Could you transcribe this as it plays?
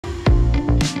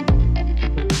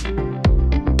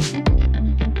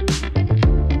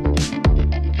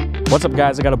What's up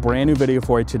guys, I got a brand new video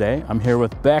for you today. I'm here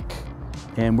with Beck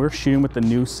and we're shooting with the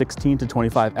new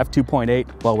 16-25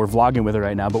 f2.8. Well, we're vlogging with it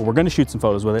right now, but we're gonna shoot some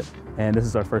photos with it. And this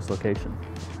is our first location.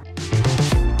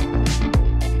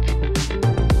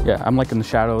 Yeah, I'm liking the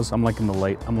shadows, I'm liking the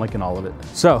light, I'm liking all of it.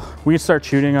 So we start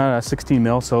shooting on a 16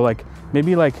 mil. So like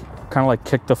maybe like kind of like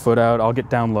kick the foot out. I'll get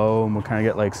down low and we'll kind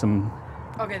of get like some,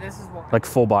 okay, this is one. Like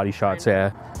full body shots,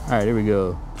 yeah. All right, here we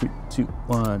go. 3, 2,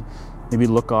 1. Maybe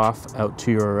look off out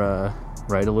to your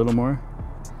right a little more.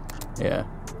 Yeah.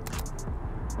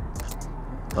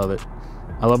 Love it.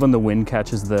 I love when the wind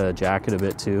catches the jacket a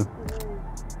bit too.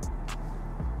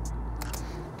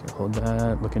 Okay, hold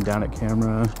that, looking down at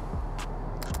camera.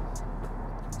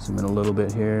 Zoom in a little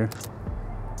bit here.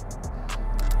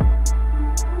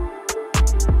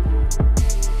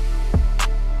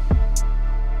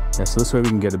 Yeah, so this way we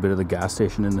can get a bit of the gas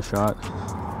station in the shot.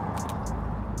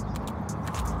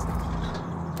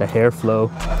 The hair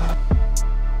flow.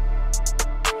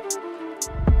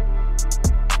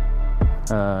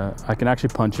 I can actually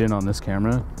punch in on this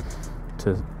camera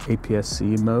to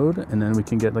APS-C mode, and then we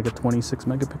can get like a 26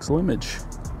 megapixel image.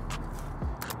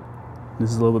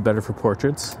 This is a little bit better for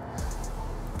portraits.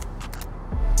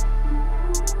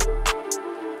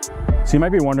 So you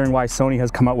might be wondering why Sony has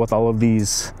come out with all of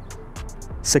these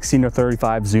 16-35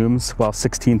 zooms, well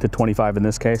 16-25 in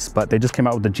this case, but they just came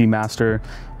out with the G Master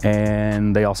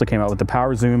and they also came out with the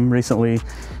power zoom recently.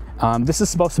 This is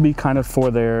supposed to be kind of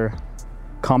for their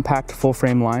compact full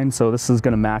frame line, so this is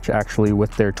going to match actually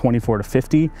with their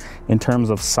 24-50 in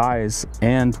terms of size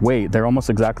and weight. They're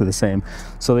almost exactly the same,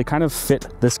 so they kind of fit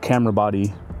this camera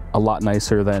body a lot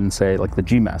nicer than say like the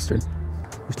G Master.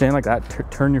 You're staying like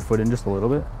that, turn your foot in just a little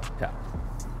bit. Yeah.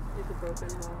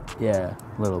 Yeah,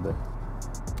 a little bit.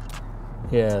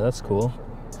 Yeah, that's cool.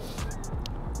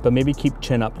 But maybe keep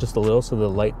chin up just a little so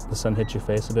the sun hits your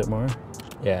face a bit more.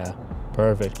 Yeah,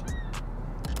 perfect.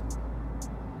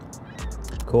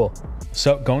 Cool.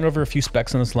 So going over a few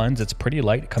specs on this lens, it's pretty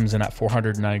light. It comes in at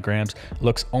 409 grams. It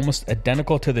looks almost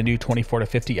identical to the new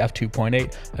 24-50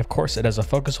 f2.8. Of course, it has a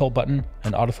focus hold button,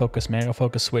 an autofocus manual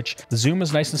focus switch. The zoom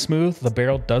is nice and smooth. The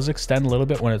barrel does extend a little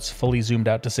bit when it's fully zoomed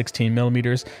out to 16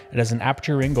 millimeters. It has an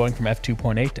aperture ring going from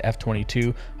f2.8 to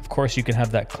f22. Of course, you can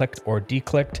have that clicked or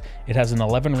declicked. It has an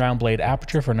 11 round blade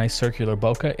aperture for nice circular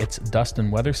bokeh. It's dust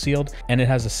and weather sealed, and it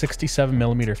has a 67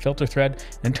 millimeter filter thread.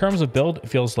 In terms of build, it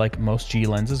feels like most G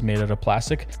lenses made out of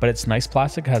plastic, but it's nice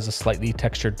plastic. It has a slightly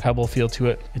textured pebble feel to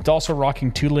it. It's also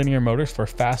rocking 2 linear motors for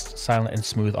fast, silent, and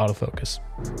smooth autofocus.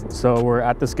 So we're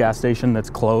at this gas station that's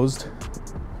closed.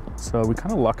 So we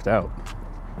kind of lucked out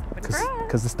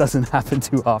because this doesn't happen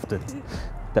too often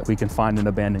that we can find an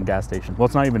abandoned gas station. Well,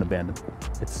 it's not even abandoned.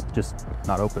 It's just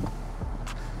not open.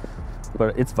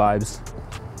 But it's vibes.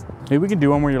 Maybe we can do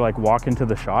one where you like walk into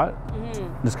the shot,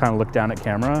 just kind of look down at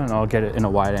camera, and I'll get it in a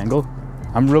wide angle.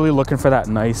 I'm really looking for that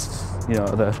nice, you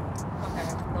know,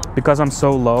 because I'm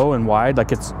so low and wide,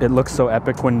 like it looks so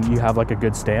epic when you have like a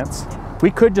good stance.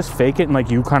 We could just fake it and like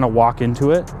you kind of walk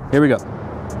into it. Here we go.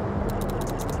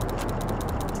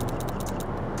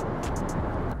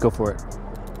 Go for it.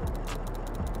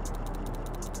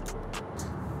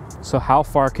 So how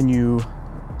far can you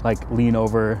like lean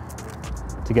over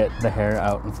to get the hair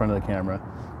out in front of the camera?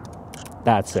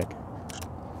 That's sick.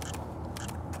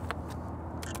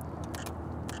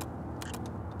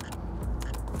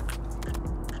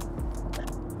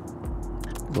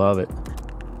 Love it.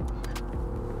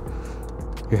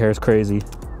 Your hair is crazy.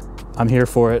 I'm here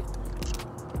for it.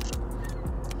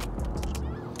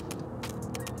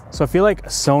 So I feel like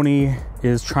Sony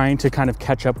is trying to kind of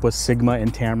catch up with Sigma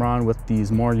and Tamron with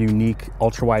these more unique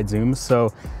ultra wide zooms.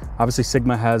 So obviously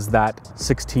Sigma has that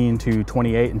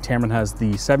 16-28 and Tamron has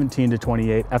the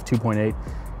 17-28 f2.8.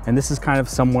 And this is kind of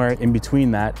somewhere in between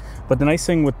that. But the nice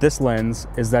thing with this lens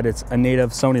is that it's a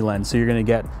native Sony lens. So you're gonna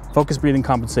get focus breathing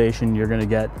compensation, you're gonna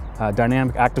get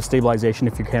dynamic active stabilization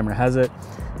if your camera has it,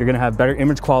 you're gonna have better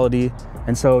image quality.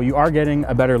 And so you are getting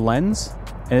a better lens,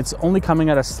 and it's only coming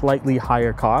at a slightly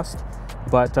higher cost.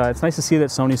 But it's nice to see that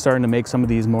Sony's starting to make some of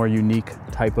these more unique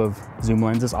type of zoom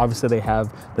lenses. Obviously they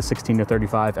have the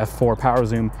 16-35 f4 power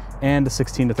zoom and the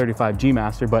 16-35 G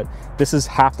Master, but this is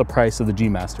half the price of the G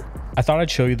Master. I thought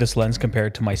I'd show you this lens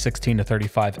compared to my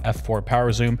 16-35 f4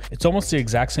 power zoom. It's almost the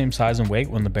exact same size and weight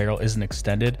when the barrel isn't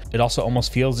extended. It also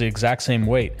almost feels the exact same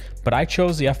weight, but I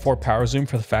chose the f4 power zoom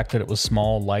for the fact that it was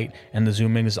small, light, and the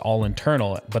zooming is all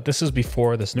internal. But this is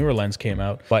before this newer lens came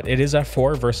out, but it is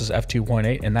f4 versus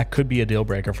f2.8, and that could be a deal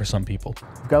breaker for some people.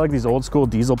 We've got like these old school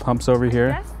diesel pumps over here.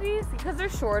 Yes, these, because they're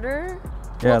shorter.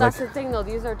 Yeah, well, that's the thing though,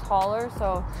 these are taller,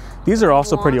 so. These are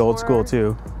also pretty old school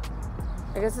too.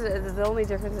 I guess the only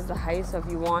difference is the height, so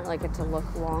if you want like it to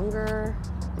look longer.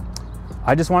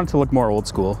 I just want it to look more old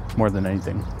school, more than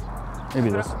anything. Maybe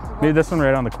this. Maybe this one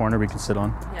right on the corner we can sit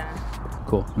on. Yeah.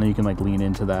 Cool. And then you can like lean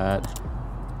into that.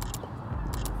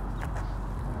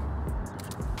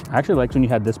 I actually liked when you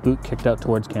had this boot kicked out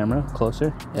towards camera,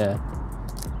 closer. Yeah.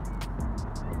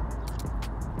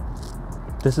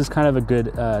 This is kind of a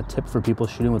good tip for people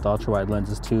shooting with ultra wide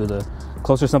lenses too. The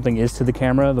closer something is to the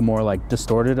camera, the more like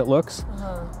distorted it looks.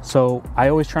 So I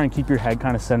always try and keep your head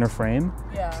kind of center frame,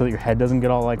 so that your head doesn't get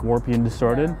all like warpy and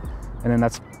distorted. And then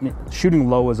that's, shooting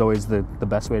low is always the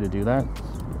best way to do that.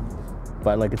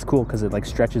 But like it's cool because it like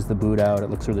stretches the boot out. It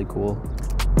looks really cool.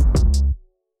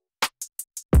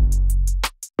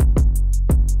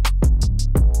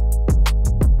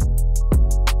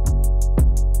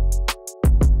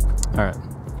 All right.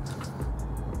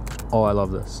 Oh, I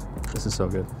love this. This is so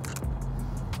good.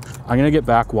 I'm gonna get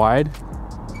back wide.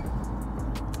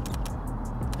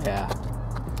 Yeah,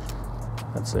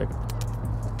 that's sick.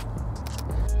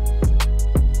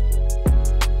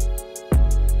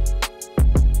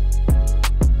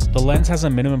 The lens has a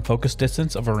minimum focus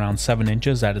distance of around 7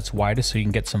 inches at its widest, so you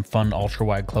can get some fun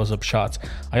ultra-wide close-up shots.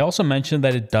 I also mentioned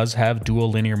that it does have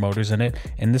dual linear motors in it,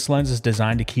 and this lens is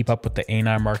designed to keep up with the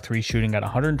A9 Mark III shooting at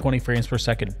 120 frames per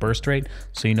second burst rate,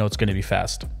 so you know it's going to be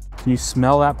fast. Can you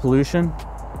smell that pollution?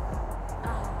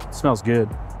 It smells good.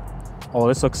 Oh,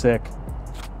 this looks sick.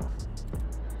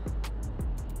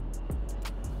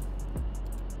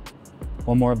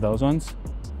 One more of those ones,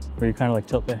 where you kind of like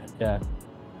tilt the, yeah,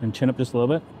 and chin up just a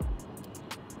little bit.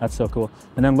 That's so cool.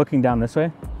 And then looking down this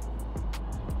way.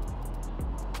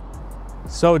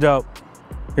 So dope.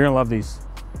 You're gonna love these.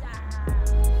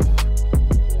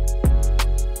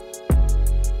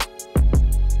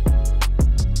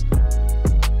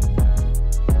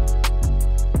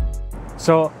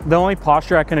 So the only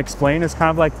posture I can explain is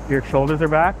kind of like your shoulders are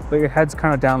back, but your head's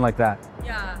kind of down like that.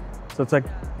 Yeah. So it's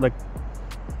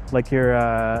like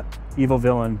your evil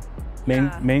villain,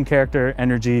 main character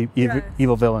energy,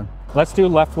 evil villain. Let's do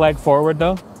left leg forward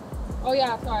though. Oh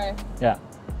yeah, sorry. Yeah.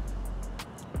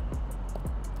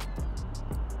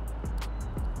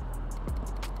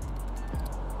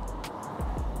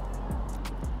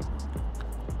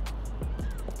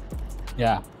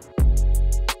 Yeah.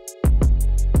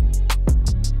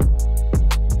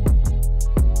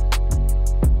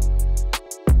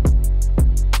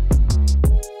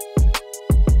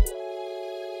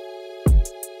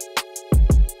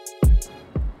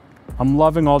 I'm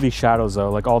loving all these shadows though,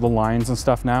 like all the lines and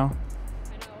stuff now.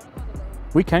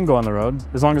 We can go on the road,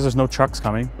 as long as there's no trucks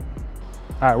coming.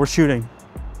 All right, we're shooting.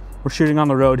 We're shooting on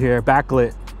the road here,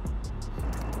 backlit.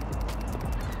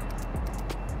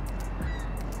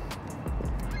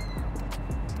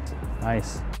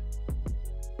 Nice.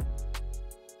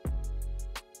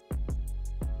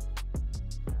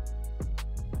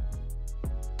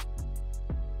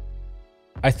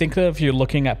 I think that if you're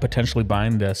looking at potentially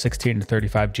buying the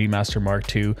 16-35 G Master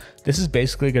Mark II, this is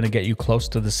basically going to get you close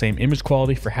to the same image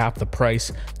quality for half the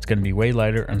price. It's going to be way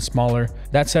lighter and smaller.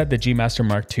 That said, the G Master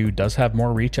Mark II does have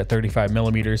more reach at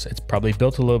 35mm. It's probably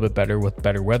built a little bit better with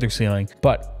better weather sealing,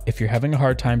 but if you're having a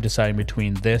hard time deciding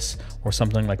between this or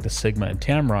something like the Sigma and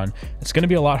Tamron, it's going to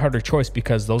be a lot harder choice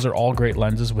because those are all great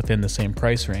lenses within the same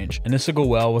price range, and this will go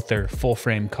well with their full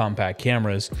frame compact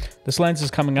cameras. This lens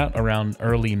is coming out around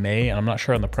early May, and I'm not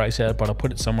sure on the price yet, but I'll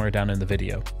put it somewhere down in the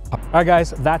video. All right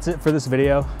guys, that's it for this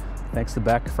video. Thanks to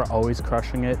Beck for always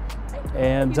crushing it.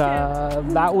 And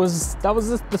that was the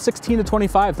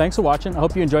 16-25. Thanks for watching. I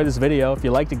hope you enjoyed this video. If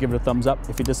you liked it, give it a thumbs up.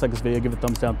 If you disliked this video, give it a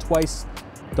thumbs down twice.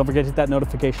 Don't forget to hit that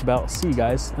notification bell. See you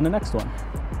guys in the next one.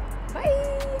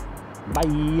 Bye.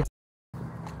 Bye.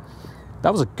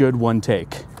 That was a good one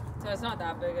take. No, it's not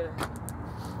that big.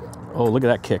 Oh, look at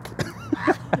that kick.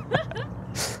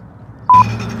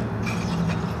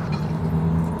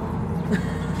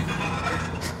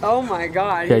 Oh my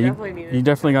God! Yeah, you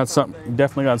definitely got something. You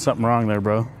definitely got something wrong there,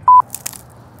 bro.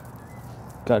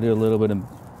 Got to do a little bit of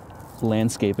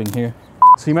landscaping here.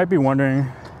 So you might be wondering,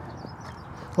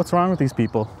 what's wrong with these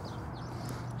people?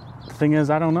 The thing is,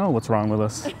 I don't know what's wrong with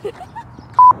us.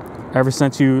 Ever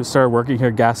since you started working here,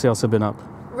 gas sales have been up.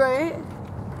 Right.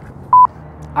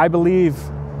 I believe.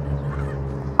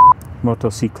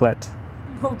 Motocyclette.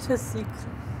 Motocyclette.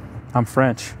 I'm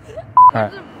French. All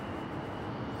right.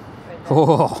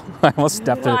 Oh, I almost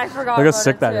stepped in. I forgot. Look how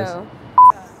sick that is.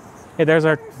 Hey, there's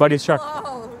our buddy's truck.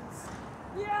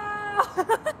 Yeah.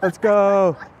 Let's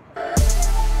go.